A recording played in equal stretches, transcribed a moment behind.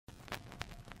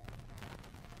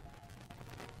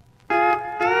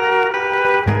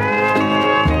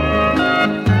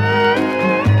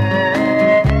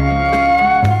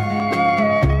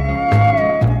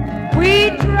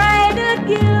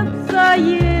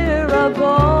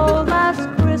ago last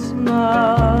Christmas.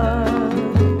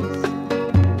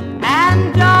 And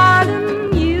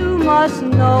darling, you must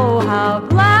know how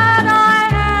glad I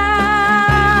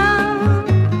am,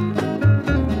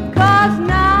 'cause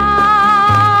now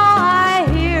I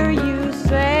hear you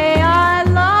say I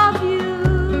love you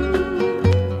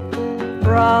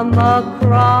from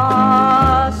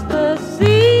across the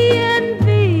sea in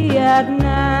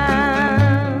Vietnam.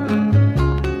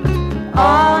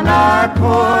 On our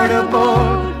portable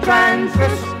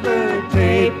transistor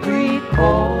tape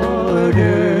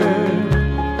recorder,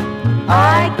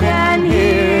 I can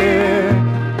hear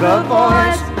the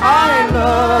voice I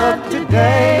love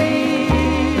today.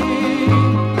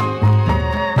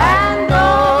 And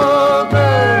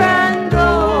over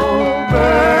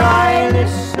I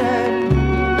listen,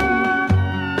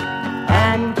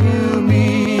 and to me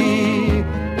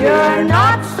you're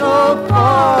not so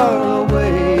far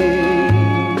away.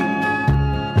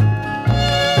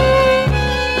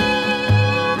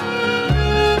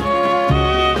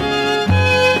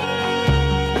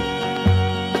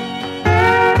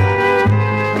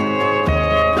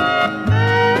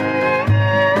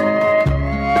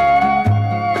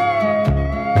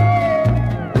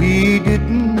 We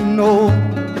didn't know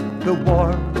the war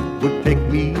would take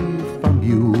me from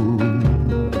you,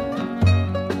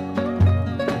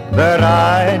 that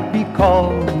I'd be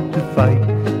called to fight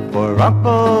for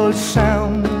Uncle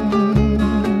Sam.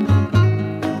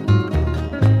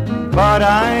 But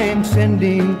I'm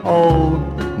sending all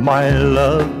my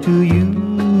love to you,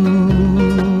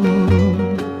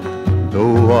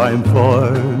 though I'm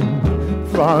far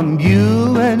from you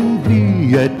and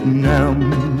Vietnam.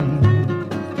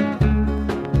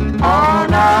 On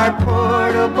our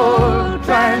portable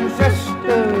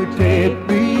transistor tape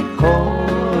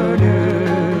recorder,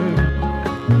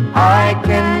 I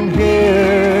can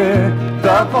hear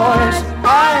the voice